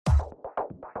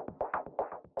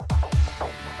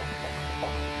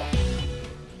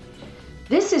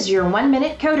This is your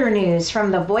 1-Minute Coder News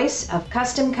from the Voice of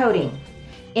Custom Coating.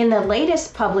 In the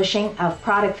latest publishing of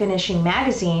Product Finishing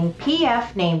Magazine,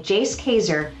 PF named Jace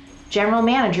Kaiser, General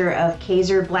Manager of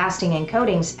Kaiser Blasting and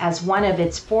Coatings, as one of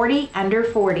its 40 under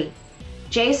 40.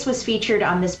 Jace was featured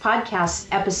on this podcast,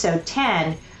 episode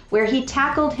 10, where he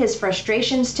tackled his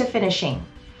frustrations to finishing.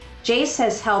 Jace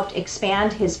has helped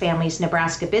expand his family's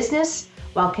Nebraska business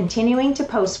while continuing to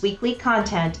post weekly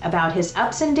content about his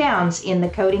ups and downs in the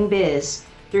coating biz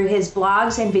through his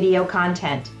blogs and video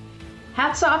content.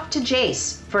 Hats off to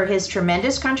Jace for his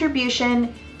tremendous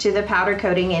contribution to the powder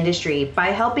coating industry by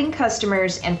helping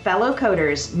customers and fellow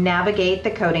coaters navigate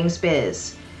the coatings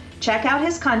biz. Check out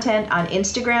his content on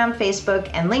Instagram, Facebook,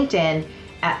 and LinkedIn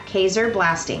at Kaiser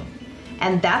Blasting.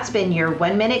 And that's been your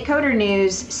 1-Minute Coder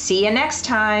News. See you next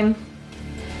time.